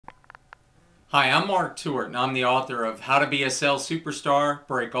Hi, I'm Mark Tewart, and I'm the author of How to Be a Sales Superstar,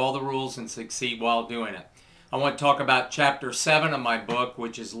 Break All the Rules, and Succeed While Doing It. I want to talk about Chapter 7 of my book,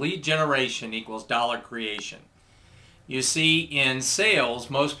 which is Lead Generation equals Dollar Creation. You see, in sales,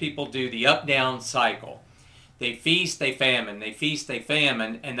 most people do the up-down cycle. They feast, they famine, they feast, they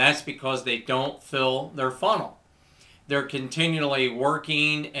famine, and that's because they don't fill their funnel. They're continually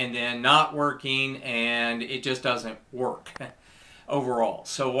working and then not working, and it just doesn't work overall.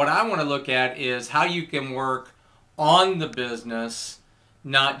 So what I want to look at is how you can work on the business,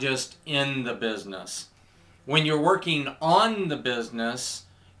 not just in the business. When you're working on the business,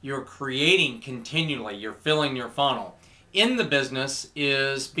 you're creating continually, you're filling your funnel. In the business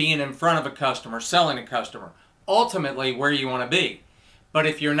is being in front of a customer, selling a customer, ultimately where you want to be. But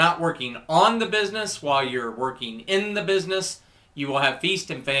if you're not working on the business while you're working in the business, you will have feast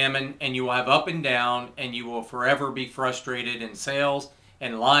and famine, and you will have up and down, and you will forever be frustrated in sales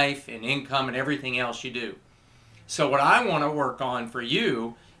and life and income and everything else you do. So what I want to work on for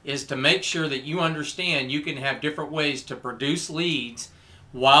you is to make sure that you understand you can have different ways to produce leads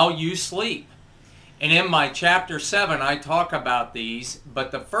while you sleep. And in my Chapter 7, I talk about these,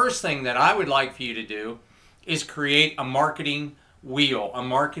 but the first thing that I would like for you to do is create a marketing wheel, a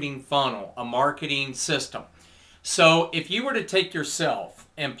marketing funnel, a marketing system. So if you were to take yourself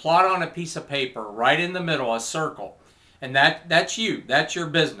and plot on a piece of paper right in the middle, a circle, and that's you, that's your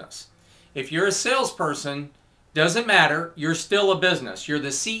business. If you're a salesperson, doesn't matter, you're still a business. You're the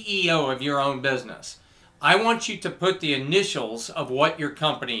CEO of your own business. I want you to put the initials of what your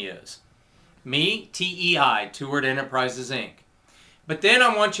company is. Me, TEI, Tewart Enterprises, Inc. But then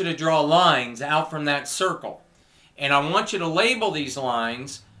I want you to draw lines out from that circle. And I want you to label these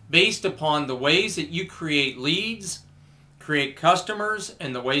lines based upon the ways that you create leads, create customers,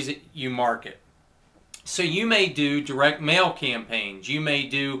 and the ways that you market. So you may do direct mail campaigns. You may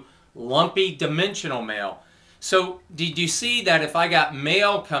do lumpy dimensional mail. So did you see that if I got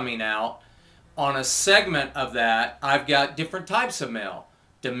mail coming out on a segment of that, I've got different types of mail.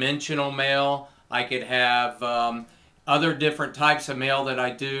 Dimensional mail. I could have other different types of mail that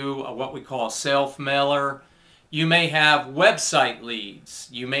I do, what we call a self-mailer. You may have website leads.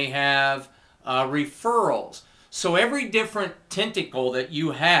 You may have referrals. So every different tentacle that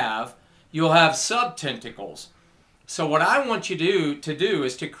you have, you'll have sub-tentacles. So what I want you to do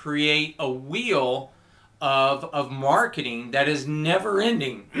is to create a wheel of marketing that is never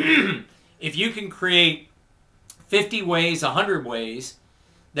ending. If you can create 50 ways, 100 ways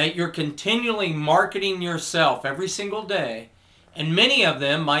that you're continually marketing yourself every single day, and many of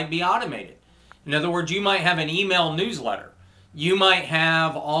them might be automated. In other words, you might have an email newsletter. You might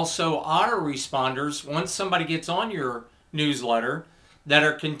have also autoresponders once somebody gets on your newsletter that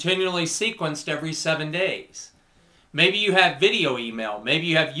are continually sequenced every 7 days. Maybe you have video email. Maybe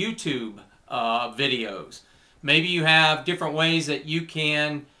you have YouTube videos. Maybe you have different ways that you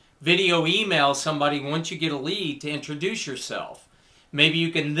can video email somebody once you get a lead to introduce yourself. Maybe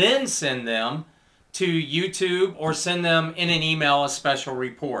you can then send them to YouTube or send them in an email a special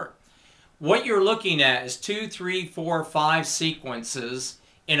report. What you're looking at is 2, 3, 4, 5 sequences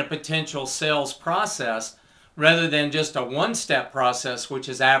in a potential sales process rather than just a one-step process, which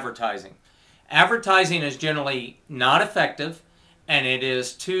is advertising. Advertising is generally not effective, and it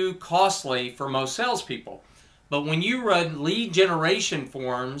is too costly for most salespeople. But when you run lead generation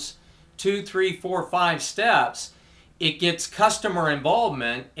forms, 2, 3, 4, 5 steps, it gets customer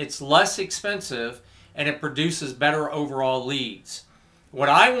involvement, it's less expensive, and it produces better overall leads. What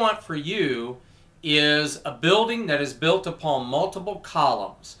I want for you is a building that is built upon multiple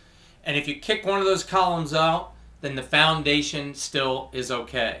columns. And if you kick one of those columns out, then the foundation still is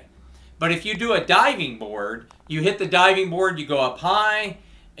okay. But if you do a diving board, you hit the diving board, you go up high,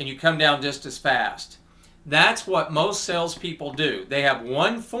 and you come down just as fast. That's what most salespeople do. They have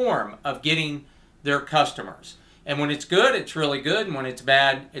one form of getting their customers. And when it's good, it's really good. And when it's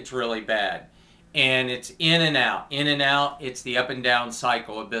bad, it's really bad. And it's in and out, in and out. It's the up and down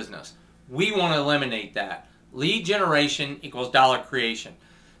cycle of business. We want to eliminate that. Lead generation equals dollar creation.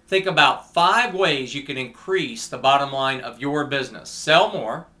 Think about 5 ways you can increase the bottom line of your business. Sell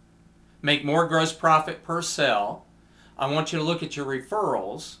more, make more gross profit per sale. I want you to look at your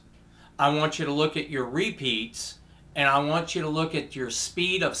referrals. I want you to look at your repeats. And I want you to look at your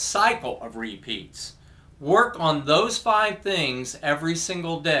speed of cycle of repeats. Work on those 5 things every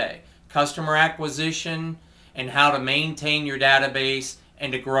single day. Customer acquisition, and how to maintain your database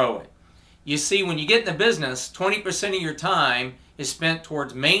and to grow it. You see, when you get in the business, 20% of your time is spent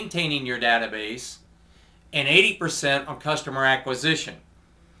towards maintaining your database and 80% on customer acquisition.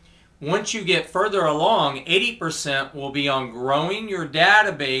 Once you get further along, 80% will be on growing your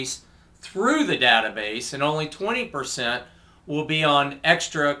database through the database, and only 20% will be on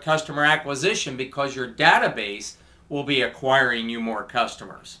extra customer acquisition because your database will be acquiring you more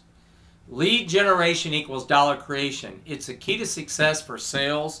customers. Lead generation equals dollar creation. It's a key to success for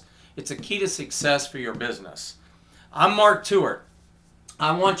sales. It's a key to success for your business. I'm Mark Tewart.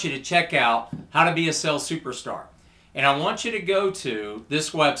 I want you to check out How to Be a Sales Superstar. And I want you to go to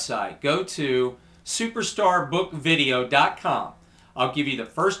this website. Go to superstarbookvideo.com. I'll give you the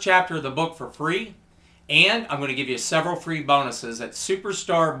first chapter of the book for free, and I'm going to give you several free bonuses at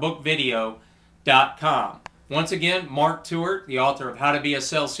superstarbookvideo.com. Once again, Mark Tewart, the author of How to Be a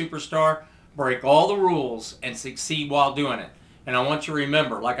Sales Superstar, break all the rules and succeed while doing it. And I want you to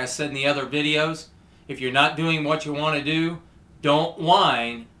remember, like I said in the other videos, if you're not doing what you want to do, don't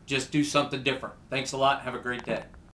whine, just do something different. Thanks a lot. Have a great day.